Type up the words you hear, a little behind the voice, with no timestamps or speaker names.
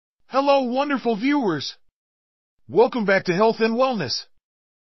Hello, wonderful viewers. Welcome back to Health and Wellness,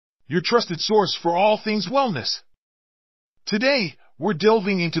 your trusted source for all things wellness. Today, we're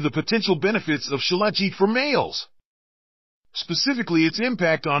delving into the potential benefits of Shjilajit for males, specifically its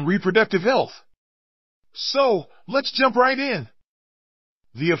impact on reproductive health. So, let's jump right in.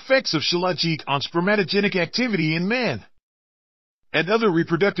 The effects of Shjilajit on spermatogenic activity in men and other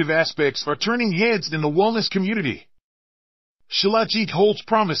reproductive aspects are turning heads in the wellness community. Shjilajit holds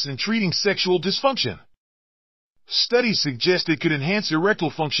promise in treating sexual dysfunction. Studies suggest it could enhance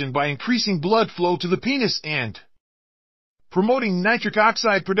erectile function by increasing blood flow to the penis and promoting nitric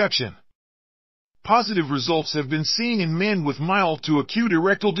oxide production. Positive results have been seen in men with mild to acute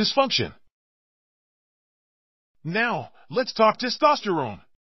erectile dysfunction. Now, let's talk testosterone.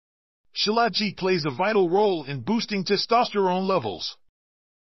 Shjilajit plays a vital role in boosting testosterone levels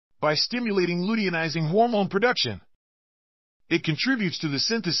by stimulating luteinizing hormone production. It contributes to the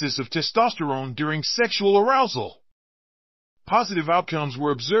synthesis of testosterone during sexual arousal. Positive outcomes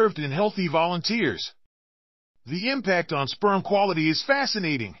were observed in healthy volunteers. The impact on sperm quality is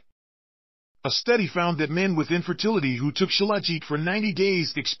fascinating. A study found that men with infertility who took Shjilajit for 90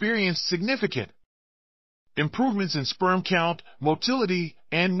 days experienced significant improvements in sperm count, motility,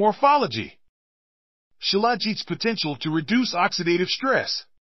 and morphology. Shjilajit's potential to reduce oxidative stress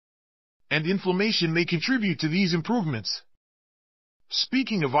and inflammation may contribute to these improvements.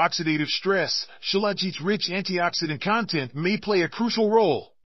 Speaking of oxidative stress, Shjilajit's rich antioxidant content may play a crucial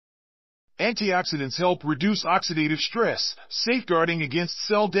role. Antioxidants help reduce oxidative stress, safeguarding against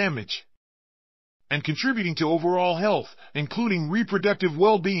cell damage and contributing to overall health, including reproductive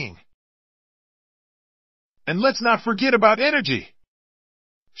well-being. And let's not forget about energy.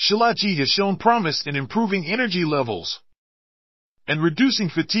 Shjilajit has shown promise in improving energy levels and reducing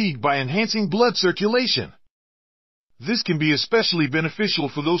fatigue by enhancing blood circulation. This can be especially beneficial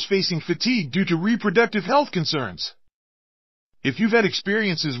for those facing fatigue due to reproductive health concerns. If you've had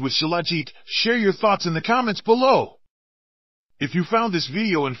experiences with Shjilajit, share your thoughts in the comments below. If you found this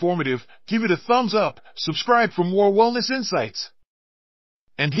video informative, give it a thumbs up, subscribe for more wellness insights,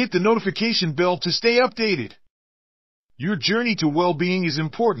 and hit the notification bell to stay updated. Your journey to well-being is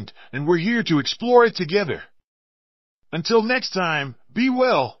important, and we're here to explore it together. Until next time, be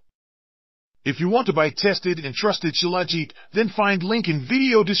well. If you want to buy tested and trusted Shjilajit, then find link in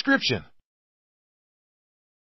video description.